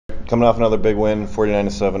Coming off another big win,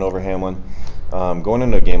 49-7 over Hamlin. Going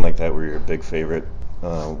into a game like that where you're a big favorite,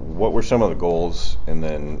 what were some of the goals, and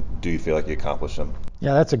then do you feel like you accomplished them?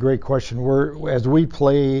 Yeah, that's a great question. As we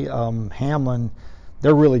play Hamlin,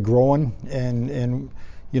 they're really growing, and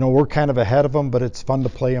we're kind of ahead of them, but it's fun to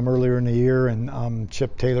play them earlier in the year, and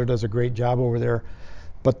Chip Taylor does a great job over there.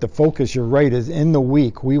 But the focus, you're right, is in the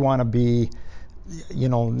week we want to be, we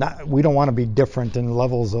don't want to be different in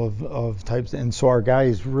levels of types, and so our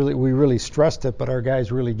guys we really stressed it, but our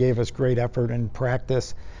guys really gave us great effort and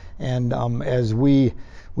practice, and as we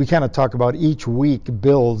kind of talk about each week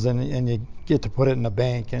builds, and you get to put it in the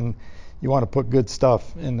bank, and you want to put good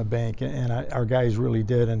stuff in the bank, and our guys really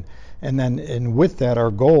did, and with that,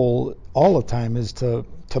 our goal all the time is to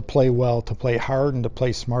play well, to play hard, and to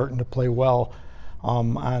play smart, and to play well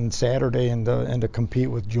on Saturday, and to compete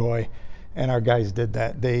with joy. And our guys did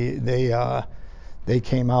that. They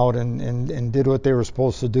came out and did what they were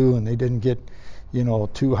supposed to do, and they didn't get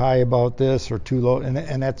too high about this or too low,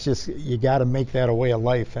 and that's just, you got to make that a way of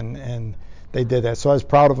life, and they did that. So I was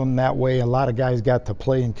proud of them that way. A lot of guys got to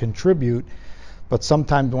play and contribute, but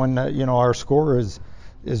sometimes when our score is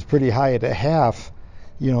pretty high at a half,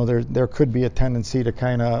 there could be a tendency to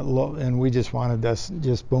kind of, and we just wanted to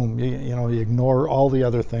just boom, you ignore all the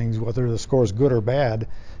other things, whether the score is good or bad,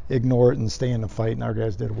 ignore it and stay in the fight, and our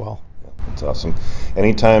guys did well. That's awesome.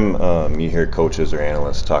 Anytime you hear coaches or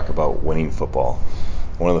analysts talk about winning football,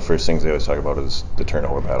 one of the first things they always talk about is the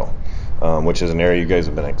turnover battle, which is an area you guys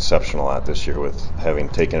have been exceptional at this year, with having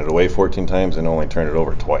taken it away 14 times and only turned it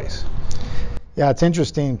over twice. Yeah, it's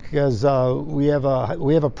interesting because we have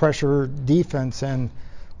a pressure defense, and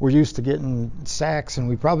we're used to getting sacks, and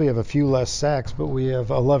we probably have a few less sacks, but we have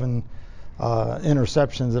 11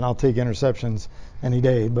 interceptions, and I'll take interceptions any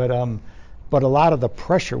day. But a lot of the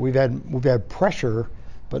pressure we've had pressure,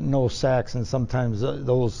 but no sacks, and sometimes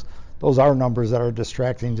those are numbers that are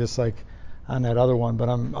distracting, just like on that other one. But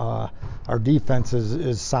our defense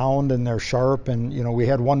is sound, and they're sharp, and we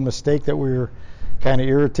had one mistake that we were kind of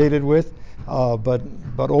irritated with, but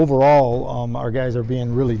overall our guys are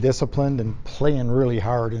being really disciplined and playing really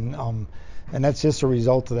hard, and that's just a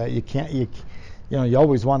result of that. You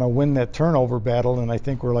always want to win that turnover battle, and I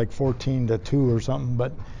think we're like 14-2 or something,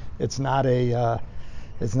 but it's not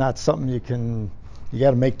something you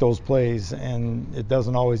got to make those plays, and it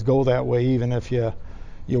doesn't always go that way, even if you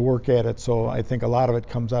work at it. So I think a lot of it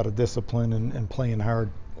comes out of discipline and playing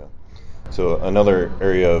hard. Yeah. So another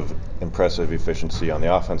area of impressive efficiency on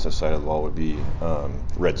the offensive side of the ball would be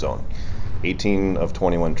red zone. 18 of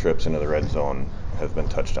 21 trips into the red zone have been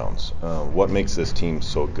touchdowns. What makes this team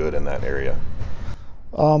so good in that area?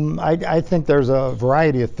 I think there's a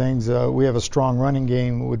variety of things. We have a strong running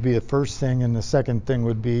game would be the first thing, and the second thing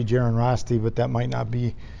would be Jaron Rosti, but that might not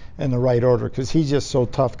be in the right order because he's just so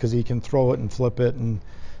tough, because he can throw it and flip it, and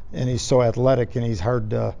he's so athletic, and he's hard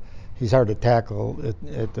to tackle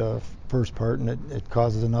at the first part, and it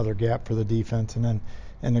causes another gap for the defense. And then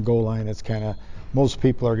in the goal line, it's kind of, most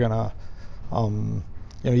people are gonna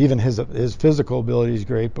even his physical ability is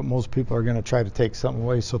great, but most people are going to try to take something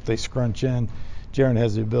away. So if they scrunch in, Jaron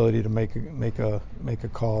has the ability to make a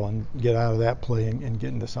call and get out of that play and get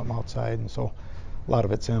into something outside, and so a lot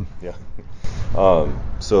of it's him. Yeah.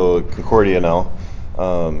 So Concordia now,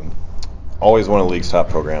 always one of the league's top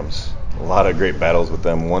programs. A lot of great battles with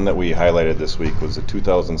them. One that we highlighted this week was the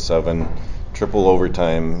 2007 triple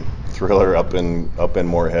overtime thriller up in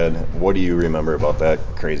Moorhead. What do you remember about that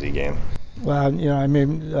crazy game? Well,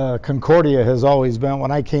 Concordia has always been, when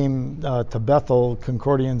I came to Bethel,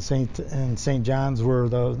 Concordia and St. John's were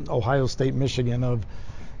the Ohio State, Michigan of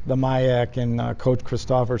the MIAC, and Coach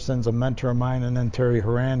Christofferson's a mentor of mine, and then Terry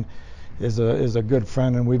Horan is a good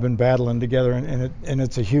friend, and we've been battling together, and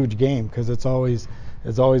it's a huge game because it's always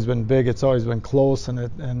been big, it's always been close,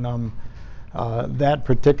 and that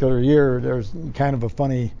particular year there's kind of a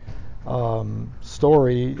funny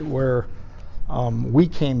story where we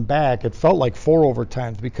came back. It felt like 4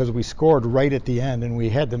 overtimes because we scored right at the end, and we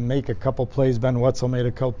had to make a couple plays. Ben Wetzel made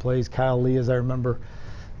a couple plays. Kyle Lee, as I remember,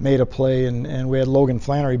 made a play, and we had Logan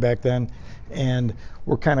Flannery back then, and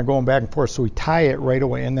we're kind of going back and forth. So we tie it right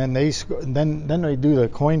away, and then they do the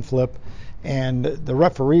coin flip, and the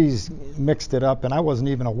referees mixed it up, and I wasn't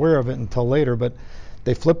even aware of it until later. But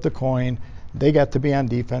they flipped the coin. They got to be on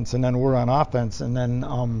defense, and then we're on offense, and then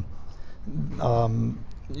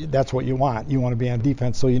that's what you want. You want to be on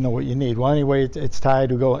defense, so you know what you need. Well, anyway, it's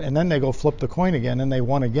tied. We go, and then they go flip the coin again, and they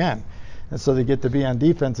won again, and so they get to be on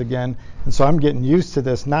defense again. And so I'm getting used to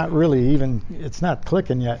this. Not really even. It's not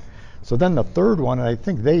clicking yet. So then the third one, and I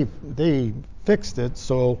think they fixed it,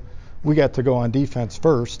 so we got to go on defense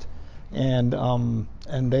first, and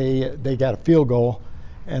they got a field goal.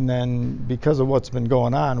 And then because of what's been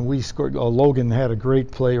going on, we scored. Logan had a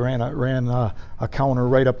great play, ran a counter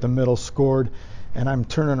right up the middle, scored, and I'm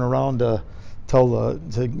turning around to tell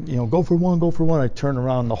go for one. I turn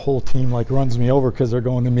around, the whole team like runs me over because they're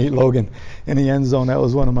going to meet Logan in the end zone. That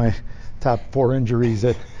was one of my top 4 injuries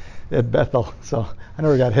at Bethel. So I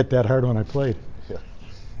never got hit that hard when I played.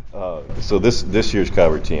 Yeah. So this year's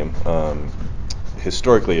Cover team.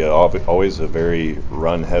 Historically, always a very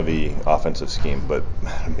run-heavy offensive scheme, but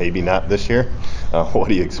maybe not this year. What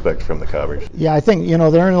do you expect from the Cobbers? Yeah, I think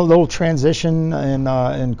they're in a little transition,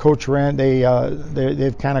 and Coach Rand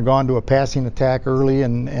they've kind of gone to a passing attack early,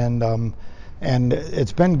 and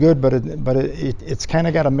it's been good, but it's kind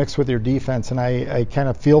of got to mix with your defense, and I kind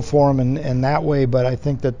of feel for them in that way, but I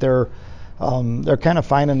think that they're kind of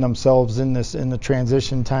finding themselves in the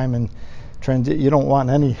transition time, and you don't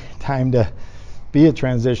want any time to be a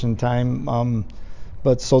transition time,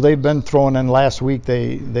 but so they've been throwing in. Last week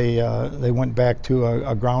they went back to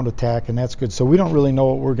a ground attack, and that's good. So we don't really know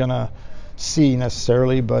what we're gonna see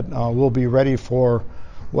necessarily, but we'll be ready for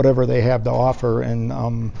whatever they have to offer.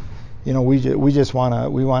 And we just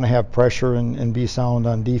wanna have pressure and be sound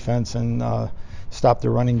on defense and stop the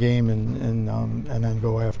running game and then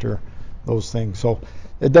go after those things. So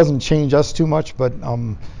it doesn't change us too much, but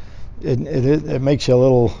it makes you a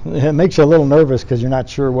little nervous because you're not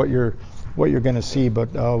sure what you're going to see,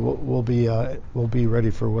 but we'll be ready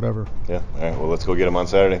for whatever. Yeah. All right. Well, let's go get them on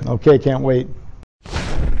Saturday. Okay. Can't wait.